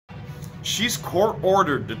She's court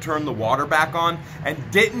ordered to turn the water back on and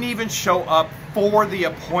didn't even show up for the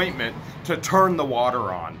appointment to turn the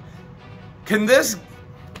water on. This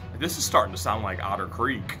is starting to sound like Otter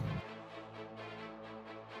Creek.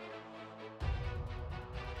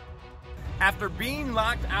 After being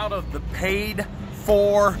locked out of the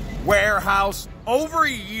paid-for warehouse over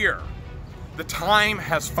a year, the time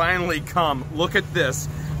has finally come. Look at this.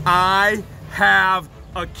 I have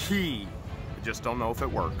a key. I just don't know if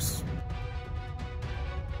it works.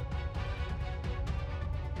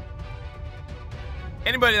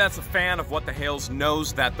 Anybody that's a fan of What the Hales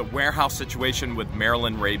knows that the warehouse situation with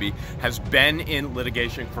Marilyn Raby has been in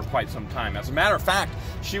litigation for quite some time. As a matter of fact,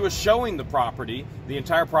 she was showing the property. The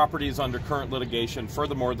entire property is under current litigation.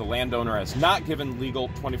 Furthermore, the landowner has not given legal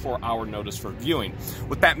 24-hour notice for viewing.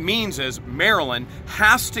 What that means is Marilyn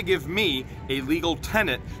has to give me, a legal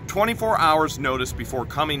tenant, 24 hours notice before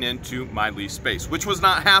coming into my lease space, which was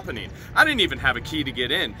not happening. I didn't even have a key to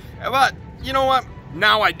get in, but you know what?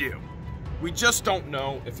 Now I do. We just don't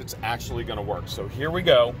know if it's actually going to work. So here we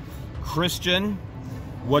go. Christian,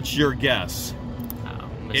 what's your guess?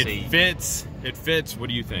 It fits. It fits. What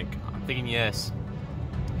do you think? I'm thinking yes.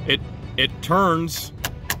 It turns.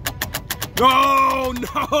 Oh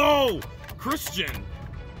no! Christian!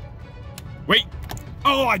 Wait.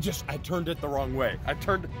 Oh, I turned it the wrong way.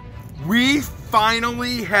 We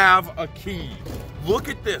finally have a key. Look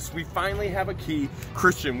at this. We finally have a key.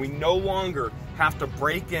 Christian, we no longer have to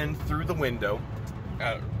break in through the window.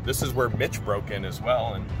 This is where Mitch broke in as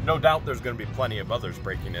well, and no doubt there's going to be plenty of others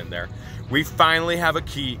breaking in there. We finally have a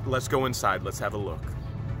key. Let's go inside. Let's have a look.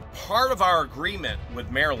 Part of our agreement with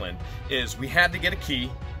Marilyn is we had to get a key,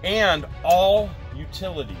 and all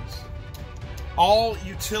utilities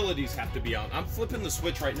have to be on. I'm flipping the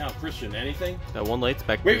switch right now. Christian, anything? That one light's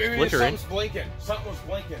back wait, flickering. Something's blinking. Something was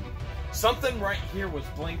blinking. Something right here was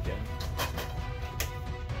blinking.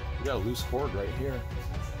 We got a loose cord right here.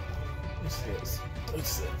 What's this?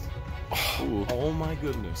 Oh my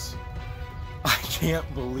goodness. I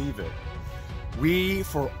can't believe it. We,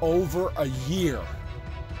 for over a year,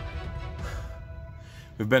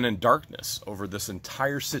 we've been in darkness over this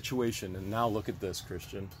entire situation, and now look at this,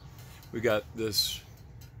 Christian. We got this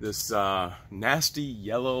nasty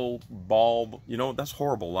yellow bulb. You know, that's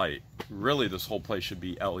horrible light. Really, this whole place should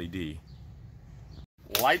be LED.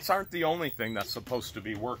 Lights aren't the only thing that's supposed to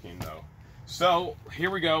be working, though. So here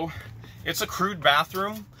we go. It's a crude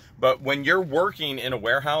bathroom, but when you're working in a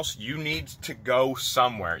warehouse, you need to go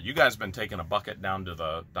somewhere. You guys been taking a bucket down to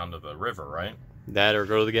the river, right? That or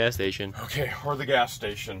go to the gas station. Okay, or the gas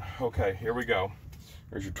station. Okay, here we go.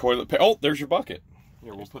 There's your toilet paper. Oh, there's your bucket.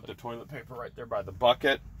 Here, we'll put the toilet paper right there by the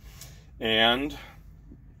bucket. And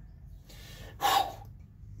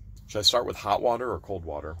should I start with hot water or cold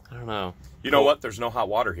water? I don't know. You know what? There's no hot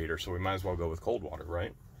water heater, so we might as well go with cold water,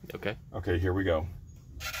 right? Okay. Okay, here we go.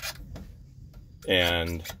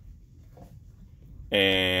 And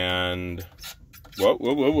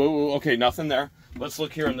whoa. Okay, nothing there. Let's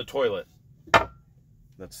look here in the toilet.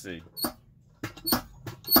 Let's see.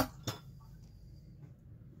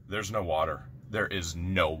 There's no water. There is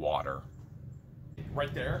no water.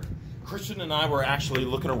 Right there, Christian and I were actually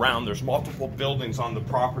looking around. There's multiple buildings on the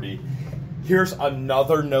property. Here's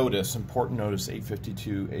another notice, important notice,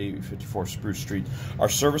 852, 854 Spruce Street. Our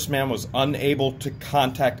serviceman was unable to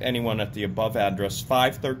contact anyone at the above address,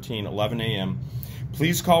 5:13, 11 a.m.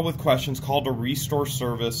 Please call with questions. Call to restore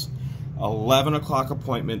service. 11 o'clock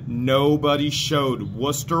appointment. Nobody showed.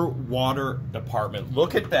 Wooster Water Department.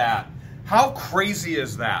 Look at that. How crazy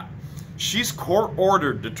is that? She's court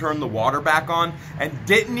ordered to turn the water back on and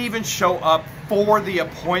didn't even show up for the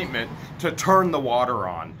appointment to turn the water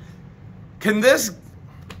on. This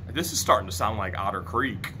is starting to sound like Otter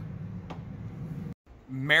Creek.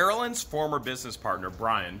 Marilyn's former business partner,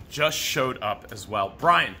 Brian, just showed up as well.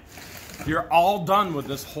 Brian, you're all done with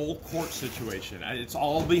this whole court situation. It's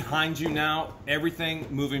all behind you now, everything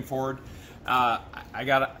moving forward. I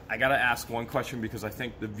gotta ask one question, because I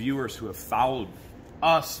think the viewers who have followed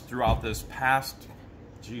us throughout this past,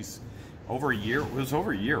 over a year. It was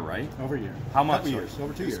over a year, right? Over a year. How much? Years.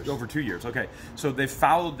 Over 2 years. Over 2 years. Okay. So they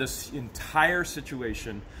followed this entire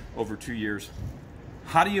situation over 2 years.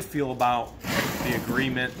 How do you feel about the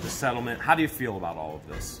agreement, the settlement? How do you feel about all of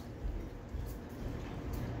this?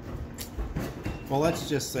 Well, let's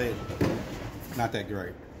just say not that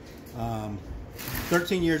great.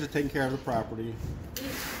 13 years of taking care of the property.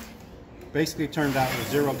 Basically turned out with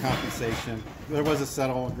zero compensation. There was a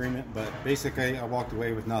settlement agreement, but basically I walked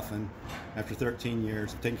away with nothing after 13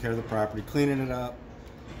 years of taking care of the property, cleaning it up,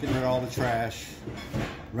 getting rid of all the trash,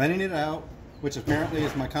 renting it out, which apparently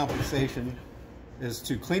is my compensation is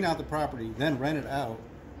to clean out the property, then rent it out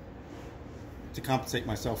to compensate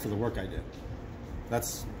myself for the work I did.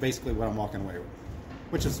 That's basically what I'm walking away with,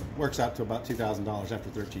 which works out to about $2,000 after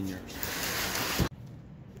 13 years.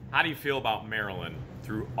 How do you feel about Marilyn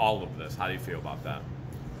through all of this? How do you feel about that?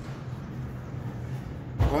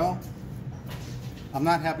 Well, I'm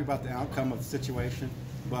not happy about the outcome of the situation,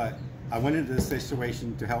 but I went into this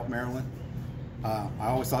situation to help Marilyn. I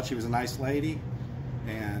always thought she was a nice lady,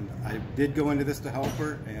 and I did go into this to help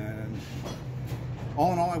her, and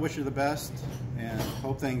all in all, I wish her the best and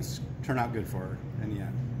hope things turn out good for her in the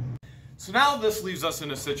end. So now this leaves us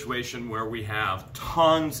in a situation where we have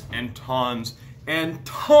tons and tons and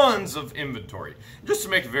tons of inventory. Just to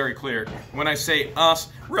make it very clear, when I say us,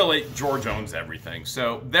 really, George owns everything.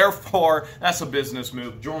 So therefore, that's a business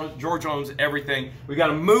move. George owns everything. We got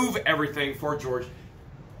to move everything for George.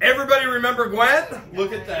 Everybody remember Gwen?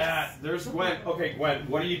 Look at that. There's Gwen. Okay, Gwen,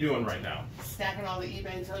 what are you doing right now? Stacking all the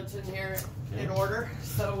eBay totes in here in order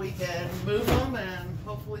so we can move them and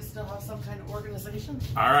hopefully still have some kind of organization.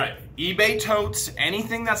 All right, eBay totes,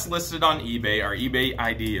 anything that's listed on eBay, our eBay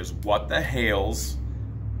ID is what the Hales.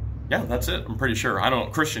 Yeah, that's it. I'm pretty sure. I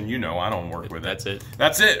don't, Christian, you know, I don't work with it. That's it.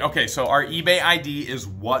 That's it. Okay, so our eBay ID is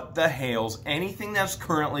what the Hales. Anything that's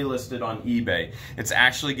currently listed on eBay, it's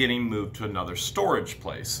actually getting moved to another storage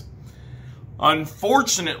place.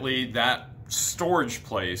 Unfortunately, that storage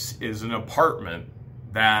place is an apartment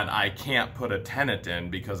that I can't put a tenant in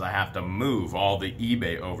because I have to move all the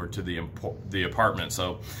eBay over to the apartment.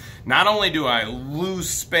 So not only do I lose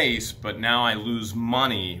space, but now I lose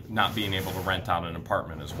money not being able to rent out an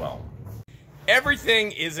apartment as well.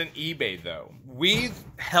 Everything isn't eBay though. We've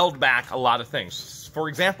held back a lot of things. For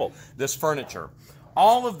example, this furniture.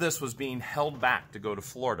 All of this was being held back to go to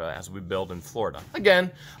Florida as we build in Florida. Again,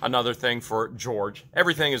 another thing for George.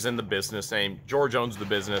 Everything is in the business name. George owns the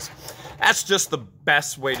business. That's just the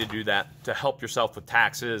best way to do that, to help yourself with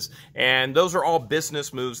taxes. And those are all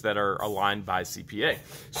business moves that are aligned by CPA.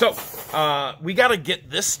 So we got to get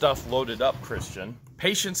this stuff loaded up, Christian.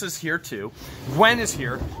 Patience is here too. Gwen is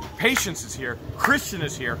here. Patience is here. Christian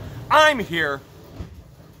is here. I'm here.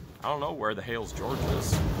 I don't know where the Hales George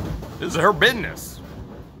is. This is her business.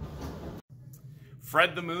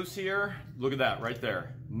 Fred the Moose here, look at that right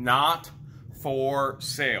there. Not for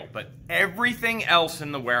sale, but everything else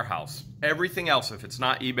in the warehouse, everything else, if it's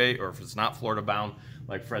not eBay or if it's not Florida bound,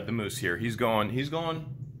 like Fred the Moose here, he's going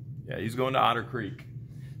to Otter Creek.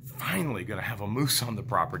 Finally gonna have a moose on the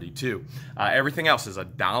property too. Everything else is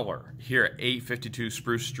 $1 here at 852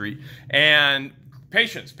 Spruce Street. And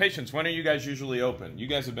Patience, when are you guys usually open? You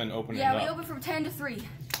guys have been opening up. Yeah, we open from 10 to 3.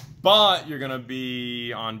 But you're going to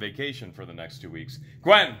be on vacation for the next 2 weeks.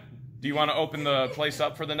 Gwen, do you want to open the place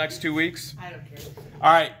up for the next 2 weeks? I don't care.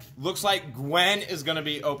 All right. Looks like Gwen is going to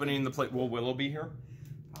be opening the place. Will Willow be here?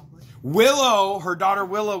 Probably. Willow, her daughter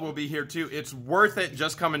Willow will be here too. It's worth it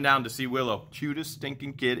just coming down to see Willow. Cutest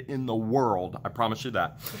stinking kid in the world. I promise you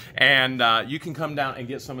that. And you can come down and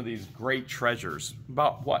get some of these great treasures.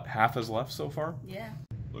 About what, half is left so far? Yeah.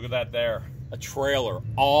 Look at that there. A trailer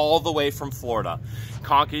all the way from Florida.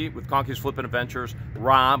 Conky with Conky's Flippin' Adventures,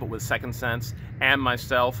 Rob with Second Sense, and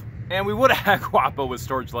myself. And we would have had Guapo with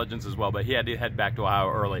Storage Legends as well, but he had to head back to Ohio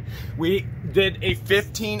early. We did a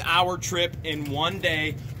 15-hour trip in one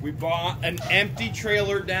day. We bought an empty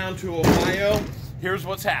trailer down to Ohio. Here's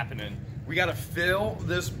what's happening. We got to fill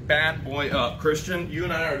this bad boy up. Christian, you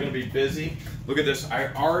and I are going to be busy. Look at this. I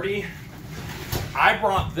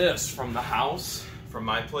brought this from the house, from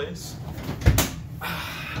my place,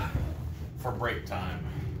 for break time.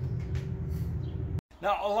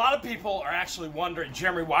 Now, a lot of people are actually wondering,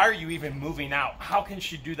 Jeremy, why are you even moving out? How can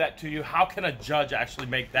she do that to you? How can a judge actually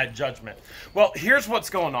make that judgment? Well, here's what's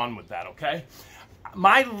going on with that, okay?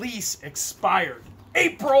 My lease expired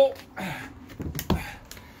April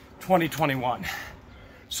 2021.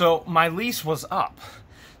 So my lease was up.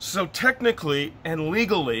 So technically and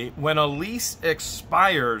legally, when a lease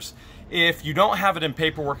expires, if you don't have it in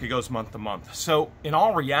paperwork, it goes month to month. So in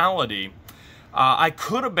all reality, I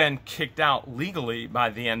could have been kicked out legally by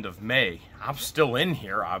the end of May. I'm still in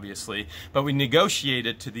here, obviously, but we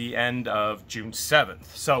negotiated to the end of June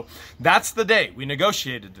 7th. So that's the date. We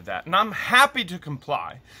negotiated to that, and I'm happy to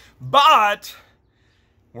comply. But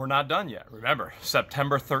we're not done yet. Remember,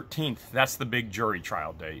 September 13th, that's the big jury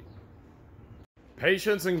trial date.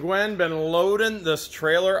 Patience and Gwen been loading this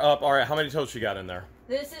trailer up. All right, how many totes you got in there?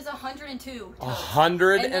 This is 102 totes.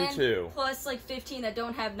 102. And then plus like 15 that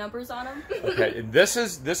don't have numbers on them. Okay, this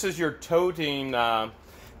is your toting.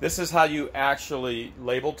 This is how you actually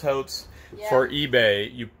label totes. for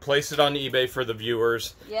eBay. You place it on eBay for the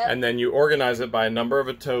viewers, and then you organize it by a number of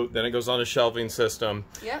a tote. Then it goes on a shelving system.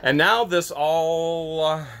 And now this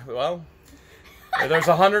all, well, there's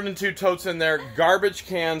 102 totes in there. Garbage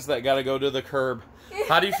cans that got to go to the curb.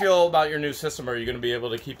 How do you feel about your new system? Are you going to be able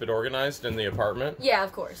to keep it organized in the apartment? Yeah,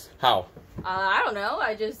 of course. How? I don't know.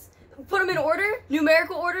 I just put them in order,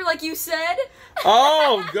 numerical order, like you said.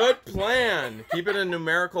 Oh, good plan. Keep it in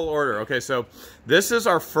numerical order. Okay, so this is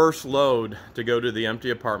our first load to go to the empty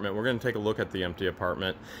apartment. We're going to take a look at the empty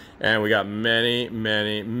apartment, and we got many,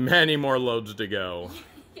 many, many more loads to go.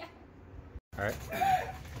 Yeah. All right.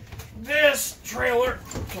 This trailer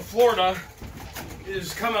to Florida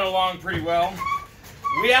is coming along pretty well.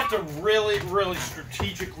 We have to really, really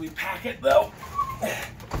strategically pack it, though.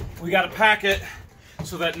 We got to pack it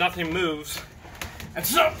so that nothing moves, and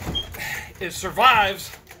so it survives.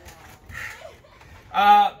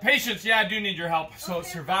 Patience, yeah, I do need your help. So it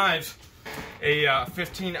survives a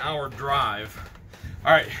 15-hour drive.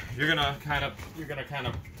 All right, you're gonna kind of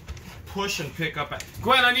push and pick up.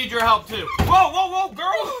 Gwen, I need your help too. Whoa, whoa, whoa,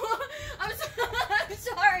 girl! I'm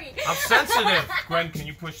sorry. I'm sensitive. Gwen, can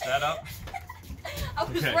you push that up? I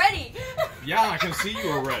was ready. Yeah, I can see you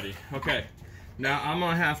were ready. Okay, now I'm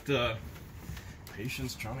gonna have to.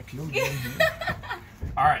 Patience trying to kill you.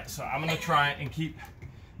 All right, so I'm gonna try and keep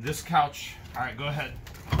this couch. All right, go ahead.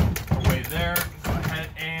 Away there. Go ahead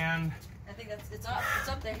and. I think it's up. It's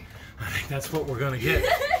up there. I think that's what we're gonna get.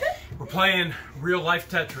 We're playing real life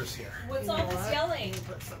Tetris here. What's all this yelling?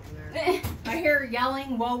 Put something there. I hear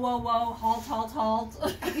yelling, whoa, whoa, whoa, halt, halt,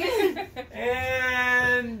 halt.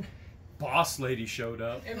 And boss lady showed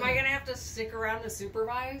up. Am I gonna have to stick around to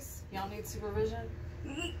supervise? Y'all need supervision?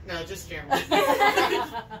 No, just Jeremy.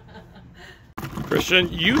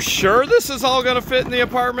 Christian, you sure this is all gonna fit in the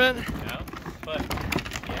apartment? No, but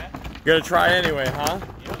yeah. Gonna try anyway, huh?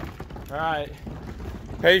 Yep. All right.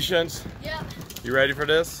 Patience. Yep. You ready for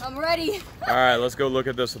this? I'm ready. All right, let's go look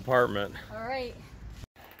at this apartment. All right.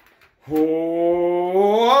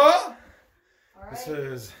 Whoa! This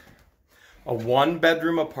is a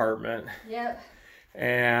one-bedroom apartment. Yep.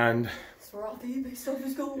 And That's where all the eBay stuff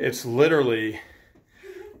is going. it's literally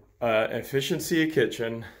efficiency a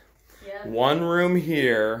kitchen, one room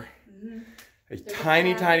here, a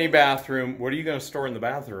tiny, tiny bathroom. What are you going to store in the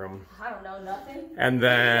bathroom? I don't know, nothing. And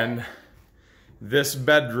then this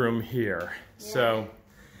bedroom here. So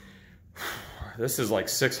this is like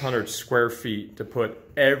 600 square feet to put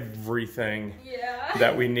everything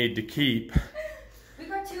that we need to keep. We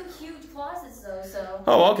got 2 huge closets though, so.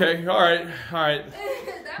 Oh, okay. All right. All right.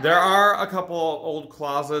 There are a couple old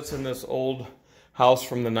closets in this old house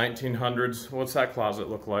from the 1900s. What's that closet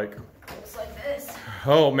look like? Looks like this.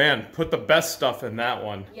 Oh man, put the best stuff in that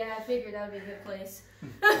one. Yeah, I figured that would be a good place.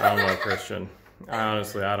 I don't know, Christian.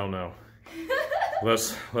 Honestly, I don't know.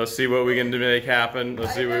 Let's see what we can make happen.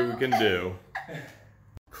 Let's see what we can do.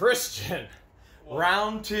 Christian,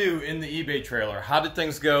 round 2 in the eBay trailer. How did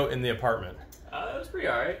things go in the apartment? It was pretty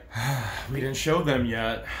alright. We didn't show them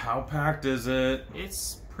yet. How packed is it?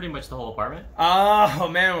 It's pretty much the whole apartment. Oh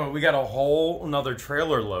man, we got a whole another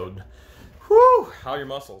trailer load. Whew! How are your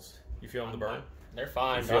muscles? You feeling the burn? They're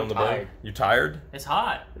fine. You feeling the burn? You tired? It's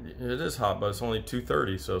hot. It is hot, but it's only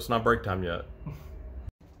 2:30, so it's not break time yet.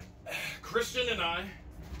 Christian and I,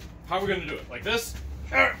 how are we gonna do it? Like this?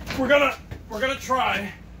 We're gonna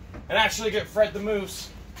try and actually get Fred the Moose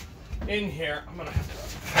in here. I'm gonna have to.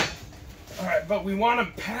 All right, but we want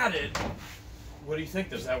to pad it. What do you think?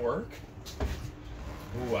 Does that work?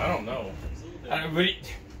 Ooh, I don't know. How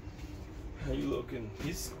you looking?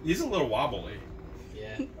 He's a little wobbly.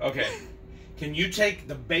 Yeah. Okay. Can you take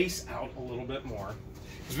the base out a little bit more?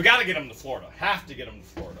 Because we got to get him to Florida. Have to get him to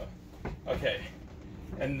Florida. Okay.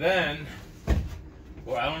 And then,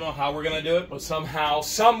 well, I don't know how we're going to do it, but somehow,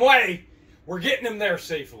 some way, we're getting him there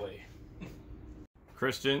safely.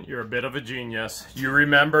 Christian, you're a bit of a genius. You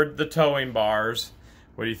remembered the towing bars.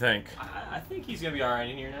 What do you think? I think he's gonna be alright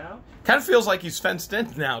in here now. Kind of feels like he's fenced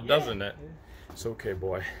in now, doesn't it? It's okay,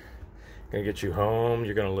 boy. Gonna get you home.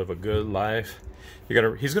 You're gonna live a good life.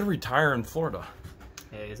 He's gonna retire in Florida.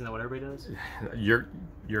 Hey, isn't that what everybody does? You're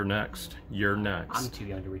next. You're next. I'm too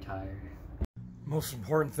young to retire. Most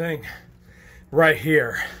important thing, right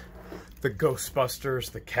here, the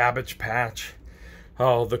Ghostbusters, the Cabbage Patch,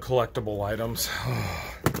 oh, the collectible items.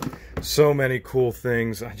 Oh, so many cool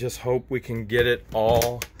things. I just hope we can get it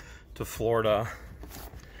all to Florida.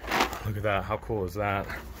 Look at that. How cool is that?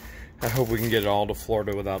 I hope we can get it all to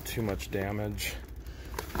Florida without too much damage.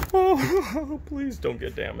 Oh, please don't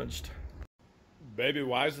get damaged. Baby,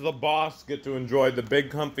 why does the boss get to enjoy the big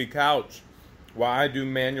comfy couch while I do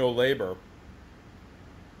manual labor?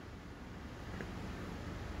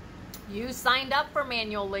 You signed up for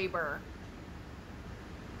manual labor.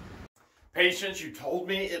 Patience, you told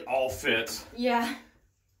me it all fits. Yeah.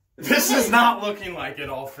 This is not looking like it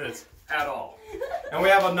all fits at all. And we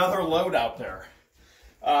have another load out there.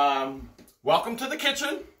 Welcome to the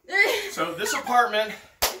kitchen. So this apartment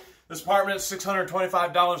is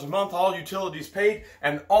 $625 a month, all utilities paid,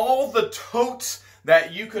 and all the totes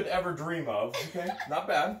that you could ever dream of. Okay, not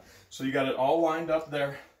bad. So you got it all lined up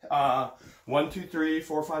there. 1, 2, 3,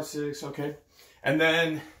 4, 5, 6. Okay, and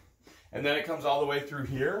then it comes all the way through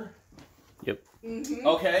here. Yep. Mm-hmm.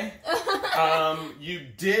 Okay. You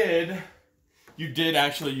did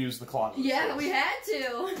actually use the closet. Yeah, space. we had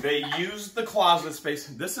to. They used the closet space.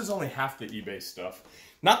 This is only half the eBay stuff.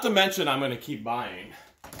 Not to mention, I'm going to keep buying.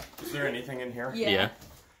 Is there anything in here? Yeah.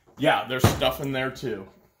 Yeah, there's stuff in there too.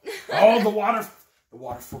 Oh, the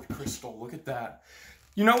Waterford crystal. Look at that.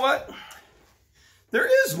 You know what? There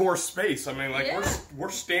is more space. I mean, like we're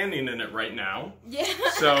standing in it right now. Yeah.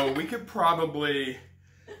 So we could probably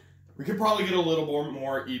get a little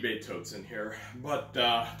more eBay totes in here. But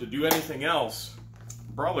to do anything else,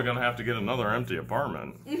 we're probably gonna have to get another empty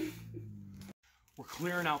apartment. We're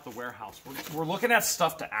clearing out the warehouse. We're looking at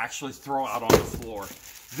stuff to actually throw out on the floor.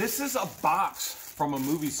 This is a box from a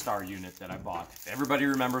movie star unit that I bought. Everybody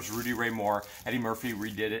remembers Rudy Ray Moore. Eddie Murphy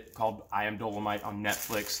redid it, called I Am Dolomite on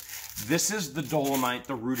Netflix. This is the Dolomite,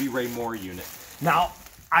 the Rudy Ray Moore unit. Now,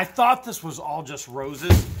 I thought this was all just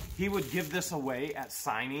roses. He would give this away at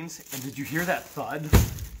signings. And did you hear that thud?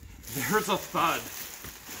 There's a thud.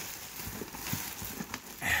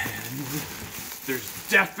 And there's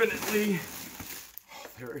definitely,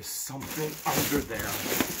 there is something under there.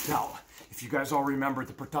 Now, if you guys all remember,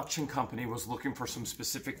 the production company was looking for some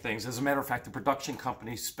specific things. As a matter of fact, the production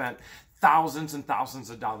company spent thousands and thousands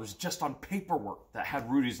of dollars just on paperwork that had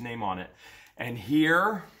Rudy's name on it. And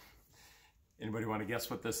here, anybody want to guess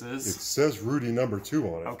what this is? It says Rudy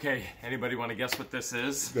 #2 on it. Okay, anybody want to guess what this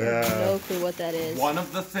is? No clue what that is. One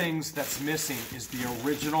of the things that's missing is the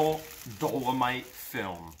original Dolomite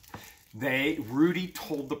film. Rudy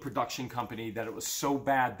told the production company that it was so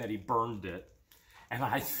bad that he burned it. And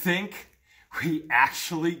I think we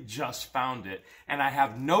actually just found it. And I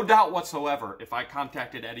have no doubt whatsoever, if I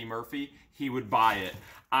contacted Eddie Murphy, he would buy it.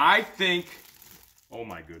 I think, oh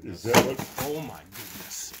my goodness. Is that what? Oh my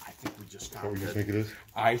goodness. I think we just found it. What do you think it is?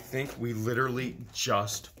 I think we literally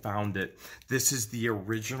just found it. This is the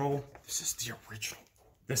original. This is the original.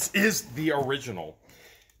 This is the original.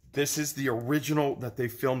 This is the original that they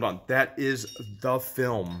filmed on. That is the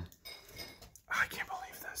film. I can't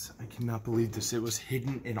believe this. I cannot believe this. It was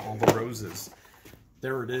hidden in all the roses.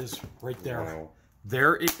 There it is, right there. Wow.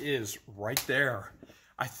 There it is, right there.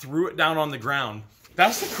 I threw it down on the ground.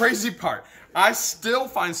 That's the crazy part. I still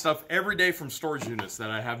find stuff every day from storage units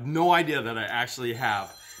that I have no idea that I actually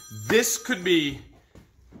have. This could be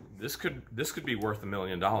worth $1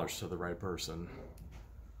 million to the right person.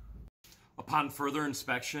 Upon further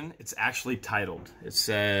inspection, it's actually titled. It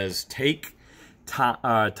says,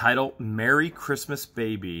 title, Merry Christmas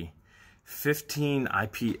Baby, 15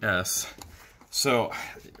 IPS. So,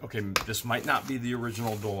 okay, this might not be the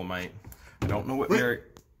original Dolomite. I don't know what Merry...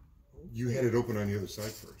 You had it open on the other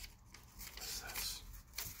side first.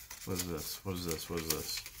 What is this? What is this? What is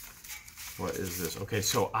this? What is this? Okay,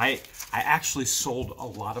 so I actually sold a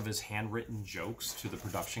lot of his handwritten jokes to the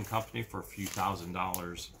production company for a few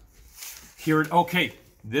 $1,000s. Here, okay,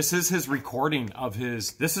 this is his recording of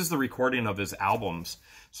his, this is the recording of his albums.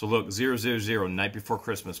 So look, 000, Night Before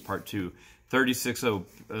Christmas, Part 2, 360,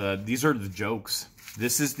 these are the jokes.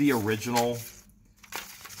 This is the original,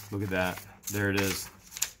 look at that, there it is.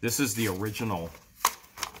 This is the original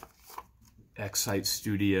Excite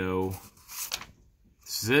Studio.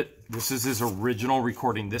 This is it. This is his original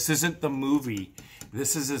recording. This isn't the movie.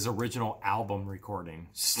 This is his original album recording.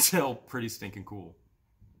 Still pretty stinking cool.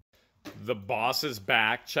 The boss is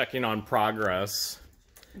back, checking on progress.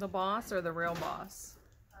 The boss or the real boss?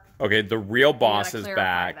 Okay, the real boss is clarify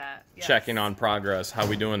back, that. Yes. checking on progress. How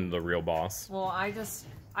we doing, the real boss? Well, I just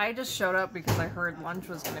showed up because I heard lunch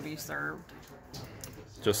was going to be served.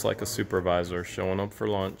 Just like a supervisor showing up for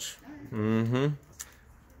lunch. Mm-hmm.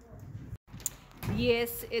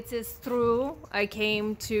 Yes, it is true. I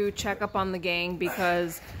came to check up on the gang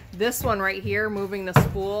because this one right here, moving the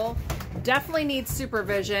spool, definitely needs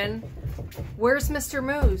supervision. Where's Mr.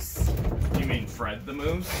 Moose? You mean Fred the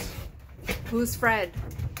Moose? Who's Fred?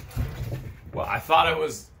 Well, I thought it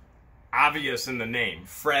was obvious in the name.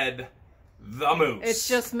 Fred the Moose. It's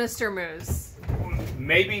just Mr. Moose.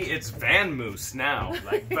 Maybe it's Van Moose now.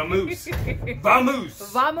 Like the Moose. The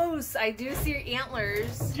Moose. Vamoose, I do see your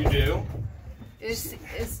antlers. You do? Is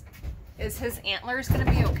Is his antlers going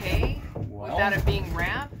to be okay Well, without it being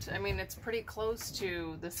wrapped? I mean, it's pretty close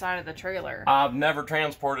to the side of the trailer. I've never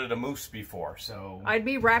transported a moose before, so... I'd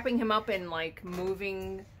be wrapping him up in, like,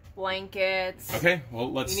 moving blankets. Okay,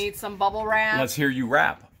 well, let's... You need some bubble wrap. Let's hear you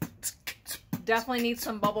rap. Definitely need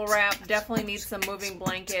some bubble wrap. Definitely need some moving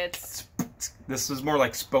blankets. This is more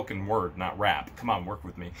like spoken word, not rap. Come on, work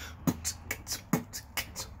with me.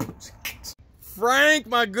 Frank,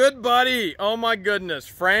 my good buddy. Oh my goodness.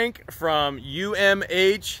 Frank from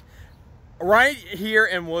UMH, right here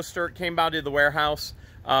in Wooster, came by to the warehouse.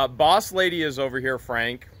 Boss lady is over here,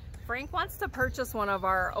 Frank. Frank wants to purchase one of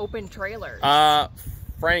our open trailers.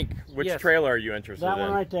 Frank, which Yes. trailer are you interested That in?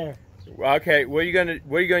 one right there. Okay, what are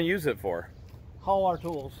you gonna use it for? Haul our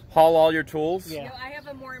tools. Haul all your tools? Yeah. No, I have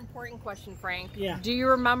a more important question, Frank. Yeah. Do you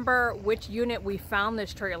remember which unit we found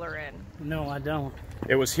this trailer in? No, I don't.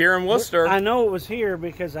 It was here in Wooster. I know it was here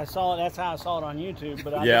because I saw it. That's how I saw it on YouTube.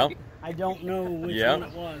 But I don't know which one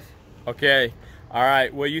it was. Okay. All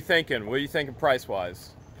right. What are you thinking? What are you thinking price-wise?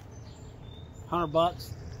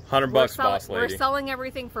 $100. $100, boss lady. We're selling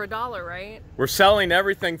everything for $1, right? We're selling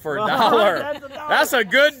everything for $1. That's $1. That's a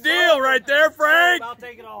good deal right there, Frank. I'll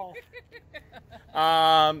take it all.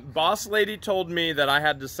 Boss lady told me that I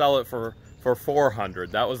had to sell it for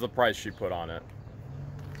 $400. That was the price she put on it.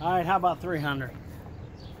 All right, how about $300?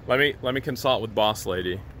 Let me consult with boss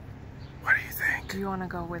lady. What do you think? Do you want to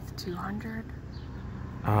go with $200?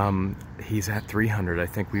 He's at $300. I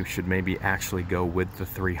think we should maybe actually go with the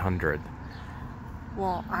 $300.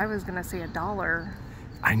 Well, I was gonna say $1.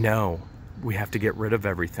 I know we have to get rid of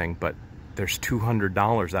everything, but there's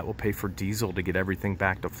 $200 that will pay for diesel to get everything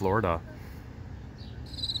back to Florida.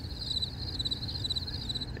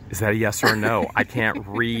 Is that a yes or a no? I can't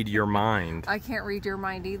read your mind. I can't read your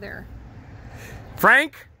mind either.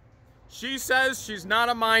 Frank, she says she's not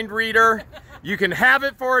a mind reader. You can have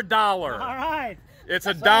it for $1. All right. It's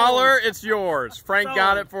 $1. It's yours. Frank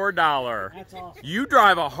got it for $1. That's awesome. You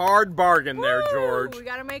drive a hard bargain there, George. We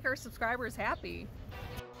gotta make our subscribers happy.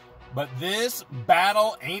 But this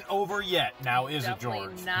battle ain't over yet. Now, is Definitely it,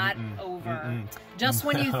 George? not over. Just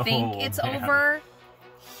when you think it's over,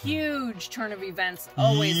 huge turn of events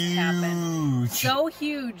always happen. So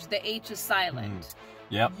huge, the H is silent.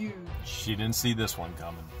 Yep. Huge. She didn't see this one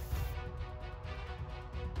coming.